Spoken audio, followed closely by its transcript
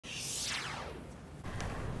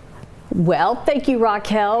Well, thank you,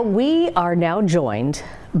 Raquel. We are now joined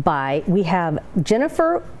by, we have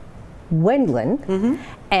Jennifer Wendland,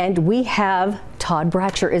 and we have Todd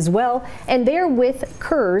Bratcher as well, and they're with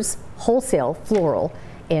Kerr's Wholesale Floral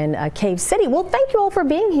in Cave City. Well, thank you all for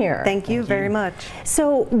being here. Thank you very much.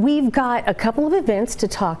 So we've got a couple of events to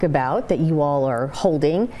talk about that you all are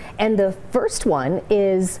holding, and the first one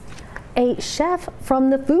is a chef from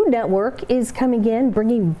the Food Network is coming in,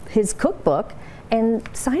 bringing his cookbook and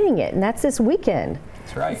signing it, and that's this weekend.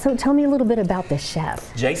 That's right. So tell me a little bit about the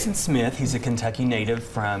chef. Jason Smith, he's a Kentucky native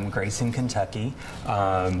from Grayson, Kentucky.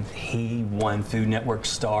 He won Food Network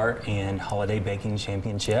Star and Holiday Baking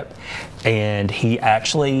Championship, and he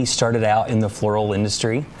actually started out in the floral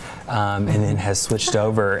industry and then has switched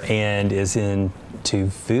over and is into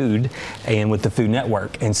food and with the Food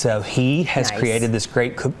Network. And so he has created this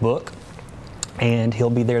great cookbook, and he'll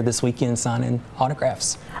be there this weekend signing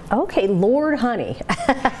autographs. Okay, Lord Honey.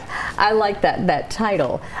 I like that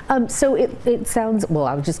title. So it sounds, well,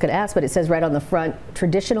 I was just going to ask, but it says right on the front,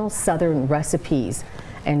 traditional Southern recipes.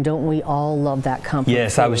 And don't we all love that comfort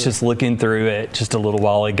Yes, food? I was just looking through it just a little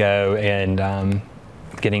while ago and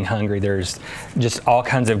getting hungry. There's just all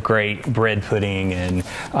kinds of great bread pudding and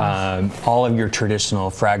all of your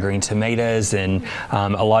traditional fried green tomatoes, and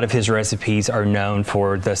a lot of his recipes are known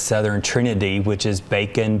for the Southern Trinity, which is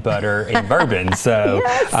bacon, butter, and bourbon. So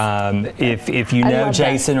if you know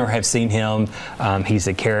Jason or have seen him, he's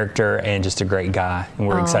a character and just a great guy, and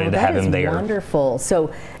we're excited to have him there. Wonderful.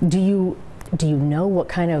 So do you know what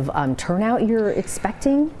kind of turnout you're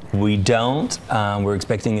expecting? We don't. We're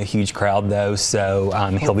expecting a huge crowd though, so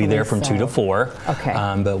he'll be there from 2 to 4. Okay.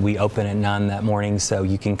 But we open at 9 that morning, so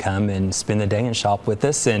you can come and spend the day and shop with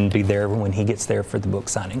us and be there when he gets there for the book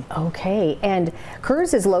signing. Okay. And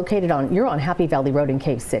Kerr's is located you're on Happy Valley Road in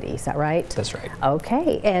Cave City, is that right? That's right.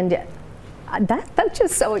 Okay. And that's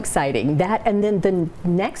just so exciting. That, and then the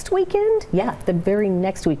next weekend? Yeah, the very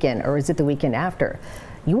next weekend, or is it the weekend after?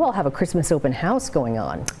 You all have a Christmas open house going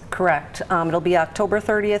on. Correct. It'll be October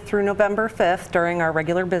 30th through November 5th during our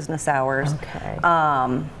regular business hours. Okay.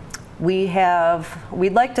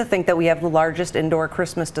 We'd like to think that we have the largest indoor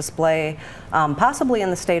Christmas display possibly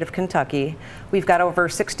in the state of Kentucky. We've got over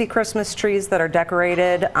 60 Christmas trees that are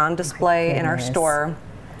decorated on display in our store,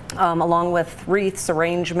 along with wreaths,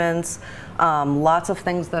 arrangements, lots of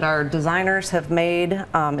things that our designers have made.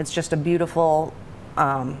 It's just a beautiful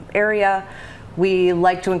area. We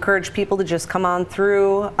like to encourage people to just come on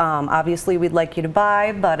through. Obviously, we'd like you to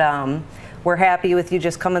buy, but we're happy with you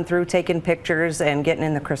just coming through, taking pictures, and getting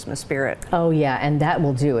in the Christmas spirit. Oh yeah, and that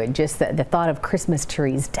will do it. Just the thought of Christmas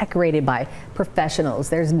trees decorated by professionals.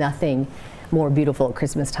 There's nothing more beautiful at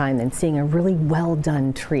Christmas time than seeing a really well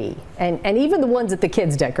done tree. And even the ones that the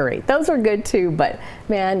kids decorate, those are good too, but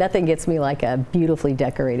man, nothing gets me like a beautifully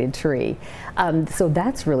decorated tree. So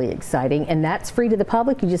that's really exciting, and that's free to the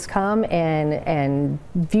public. You just come and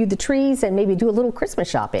view the trees and maybe do a little Christmas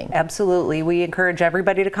shopping. Absolutely. We encourage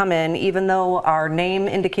everybody to come in, even though our name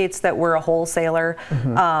indicates that we're a wholesaler.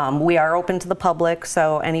 We are open to the public,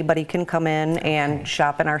 so anybody can come in and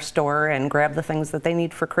shop in our store and grab the things that they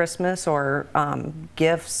need for Christmas or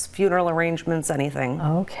gifts, funeral arrangements, anything.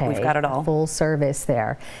 Okay. We've got it all. Full service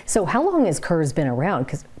there. So how long has Kerr's been around?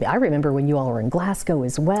 Because I remember when you all were in Glasgow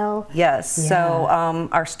as well. Yes. Yeah. So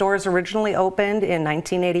our stores originally opened in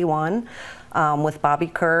 1981 with Bobby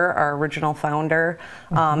Kerr, our original founder.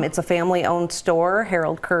 It's a family-owned store.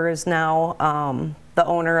 Harold Kerr is now the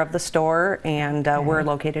owner of the store, and we're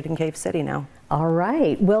located in Cave City now. All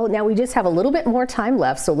right. Well, now we just have a little bit more time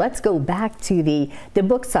left, so let's go back to the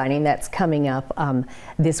book signing that's coming up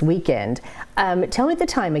this weekend. Tell me the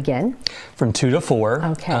time again. From 2 to 4.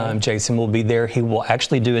 Okay. Jason will be there. He will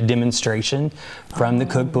actually do a demonstration from the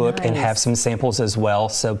cookbook and have some samples as well,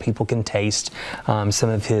 so people can taste some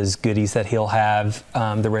of his goodies that he'll have,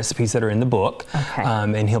 the recipes that are in the book. Okay.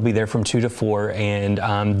 And he'll be there from 2 to 4.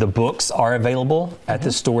 And the books are available at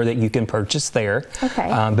the store that you can purchase there. Okay.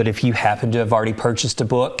 But if you happen to have already purchased a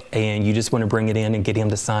book and you just want to bring it in and get him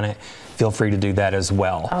to sign it, feel free to do that as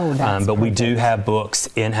well. Oh, that's but we do have books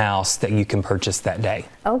in-house that you can purchase that day.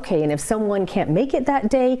 Okay, and if someone can't make it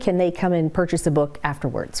that day, can they come and purchase a book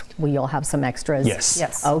afterwards? Will you all have some extras? Yes.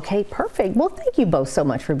 Yes. Okay, perfect. Well, thank you both so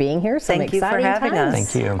much for being here. Some Thank you for having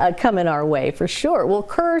us. Thank you. Coming our way for sure. Well,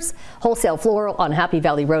 Kerr's Wholesale Floral on Happy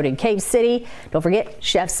Valley Road in Cave City. Don't forget,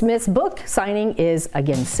 Chef Smith's book signing is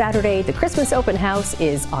again Saturday. The Christmas open house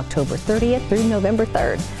is October 30th through November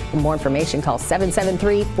 3rd. For more information, call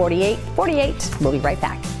 773-4848. We'll be right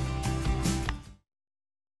back.